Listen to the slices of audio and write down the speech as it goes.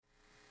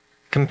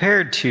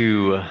Compared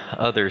to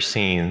other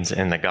scenes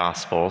in the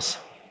Gospels,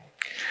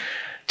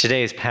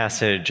 today's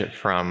passage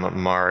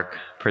from Mark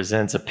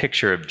presents a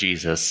picture of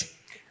Jesus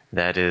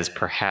that is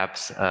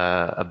perhaps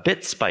a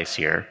bit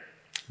spicier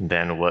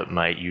than what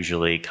might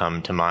usually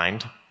come to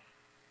mind.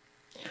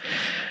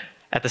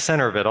 At the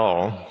center of it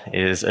all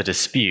is a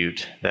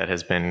dispute that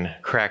has been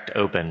cracked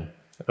open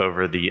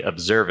over the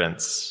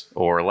observance,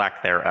 or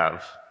lack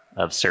thereof,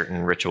 of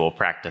certain ritual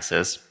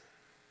practices.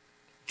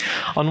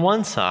 On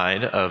one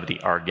side of the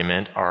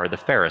argument are the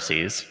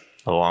Pharisees,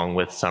 along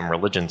with some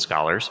religion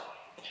scholars,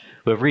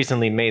 who have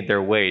recently made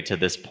their way to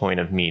this point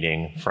of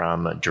meeting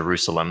from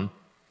Jerusalem.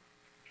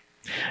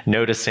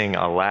 Noticing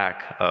a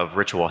lack of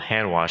ritual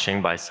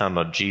hand-washing by some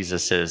of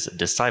Jesus'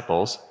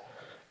 disciples,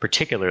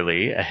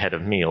 particularly ahead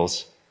of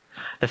meals,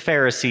 the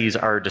Pharisees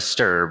are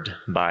disturbed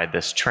by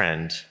this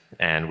trend,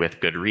 and with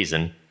good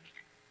reason.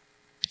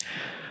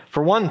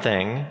 For one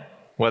thing,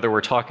 whether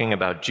we're talking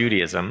about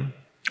Judaism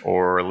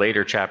or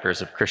later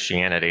chapters of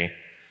Christianity,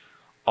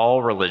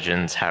 all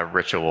religions have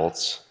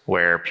rituals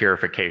where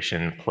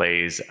purification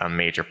plays a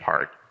major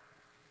part.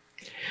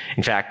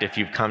 In fact, if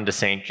you've come to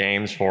St.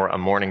 James for a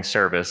morning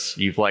service,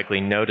 you've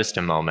likely noticed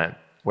a moment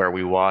where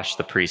we wash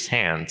the priest's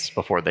hands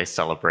before they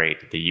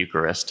celebrate the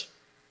Eucharist.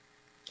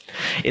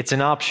 It's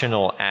an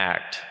optional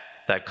act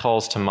that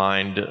calls to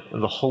mind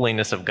the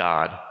holiness of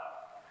God,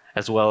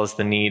 as well as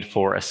the need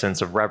for a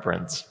sense of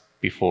reverence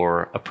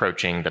before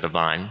approaching the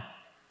divine.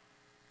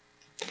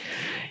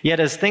 Yet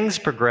as things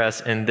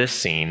progress in this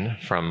scene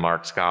from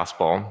Mark's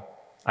Gospel,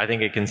 I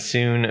think it can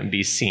soon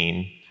be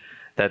seen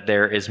that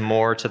there is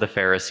more to the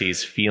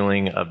Pharisees'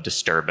 feeling of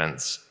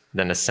disturbance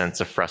than a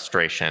sense of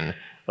frustration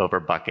over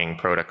bucking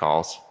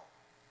protocols.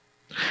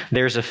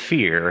 There's a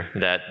fear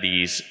that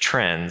these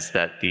trends,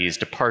 that these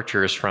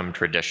departures from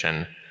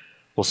tradition,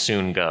 will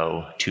soon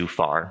go too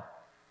far.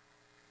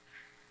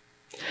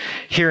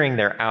 Hearing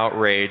their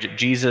outrage,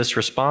 Jesus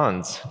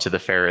responds to the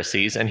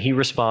Pharisees, and he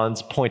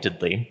responds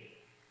pointedly.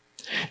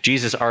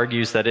 Jesus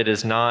argues that it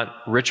is not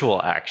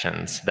ritual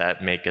actions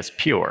that make us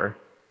pure,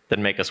 that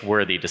make us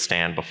worthy to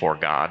stand before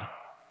God.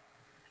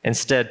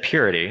 Instead,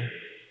 purity,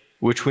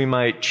 which we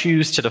might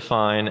choose to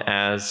define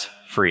as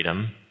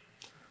freedom,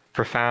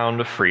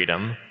 profound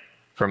freedom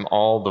from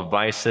all the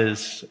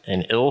vices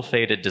and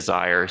ill-fated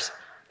desires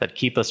that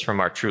keep us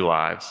from our true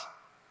lives,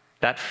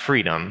 that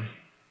freedom,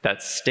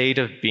 that state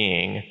of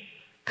being,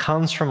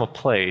 comes from a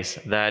place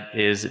that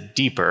is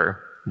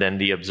deeper than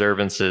the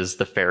observances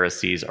the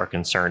Pharisees are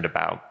concerned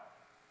about.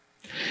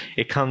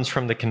 It comes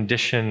from the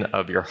condition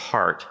of your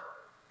heart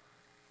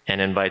and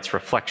invites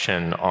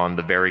reflection on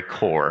the very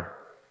core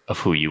of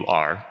who you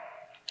are.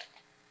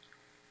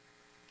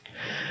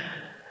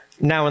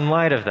 Now, in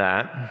light of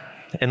that,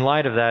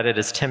 it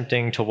is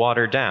tempting to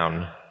water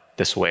down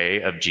this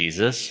way of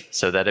Jesus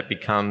so that it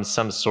becomes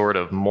some sort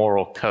of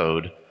moral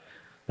code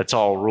that's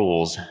all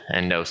rules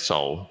and no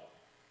soul.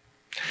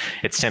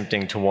 It's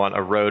tempting to want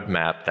a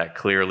roadmap that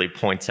clearly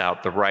points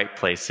out the right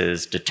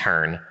places to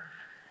turn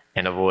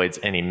and avoids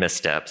any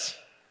missteps.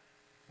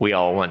 We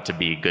all want to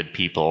be good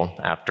people,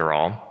 after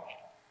all.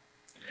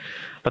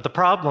 But the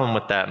problem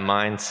with that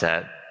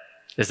mindset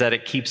is that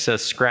it keeps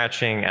us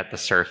scratching at the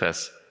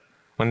surface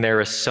when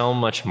there is so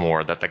much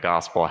more that the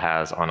gospel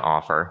has on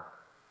offer.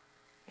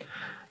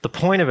 The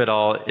point of it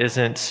all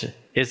isn't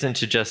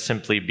to just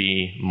simply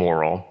be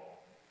moral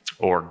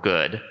or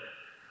good,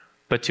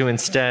 but to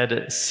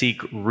instead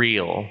seek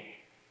real,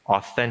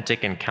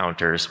 authentic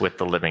encounters with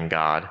the living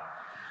God,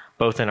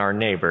 both in our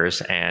neighbors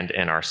and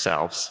in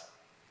ourselves.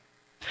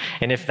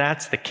 And if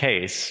that's the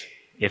case,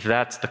 if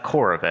that's the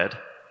core of it,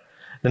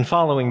 then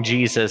following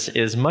Jesus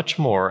is much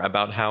more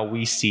about how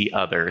we see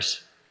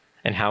others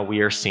and how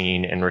we are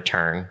seen in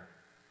return.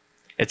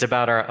 It's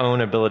about our own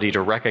ability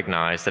to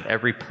recognize that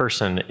every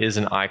person is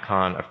an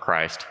icon of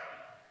Christ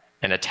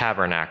and a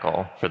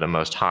tabernacle for the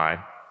Most High.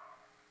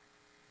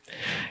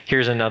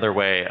 Here's another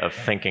way of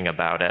thinking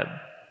about it.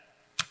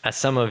 As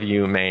some of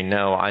you may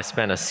know, I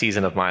spent a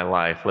season of my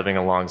life living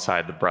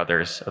alongside the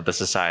brothers of the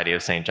Society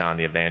of St. John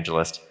the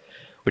Evangelist,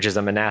 which is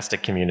a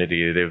monastic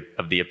community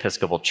of the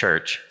Episcopal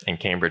Church in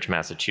Cambridge,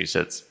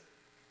 Massachusetts.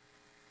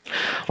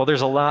 Well,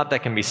 there's a lot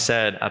that can be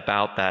said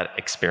about that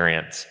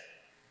experience.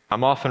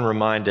 I'm often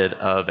reminded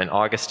of an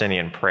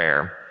Augustinian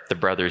prayer the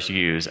brothers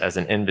use as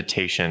an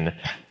invitation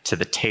to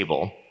the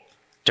table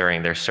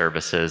during their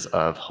services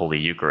of Holy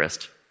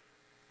Eucharist.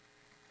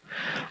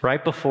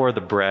 Right before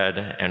the bread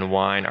and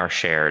wine are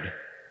shared,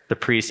 the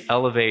priest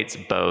elevates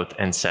both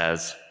and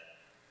says,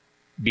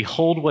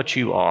 "Behold what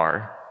you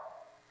are,"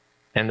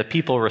 and the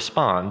people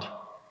respond,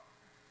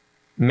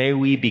 "May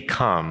we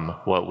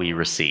become what we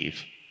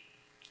receive."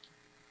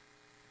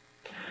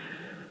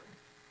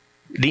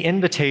 The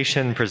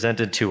invitation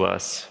presented to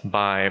us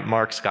by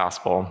Mark's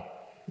Gospel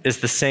is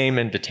the same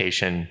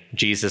invitation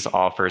Jesus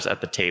offers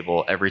at the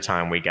table every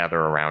time we gather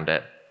around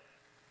it.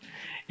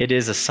 It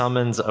is a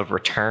summons of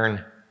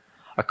return,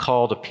 a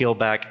call to peel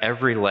back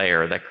every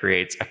layer that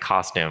creates a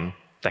costume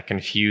that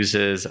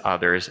confuses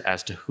others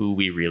as to who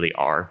we really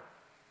are.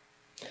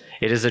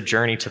 It is a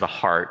journey to the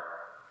heart,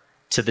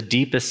 to the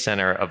deepest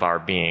center of our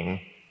being,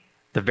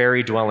 the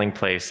very dwelling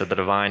place of the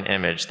divine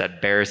image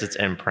that bears its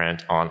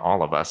imprint on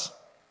all of us.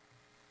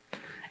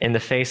 In the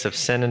face of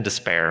sin and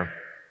despair,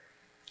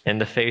 in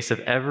the face of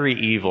every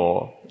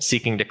evil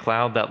seeking to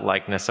cloud that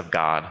likeness of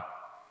God,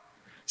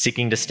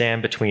 seeking to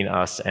stand between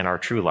us and our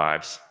true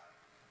lives,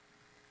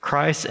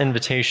 Christ's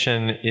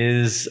invitation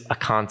is a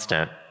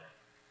constant.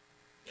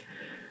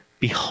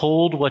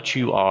 Behold what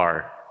you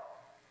are.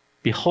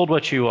 Behold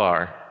what you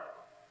are.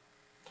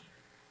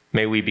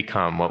 May we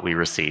become what we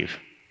receive.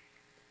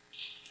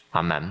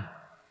 Amen.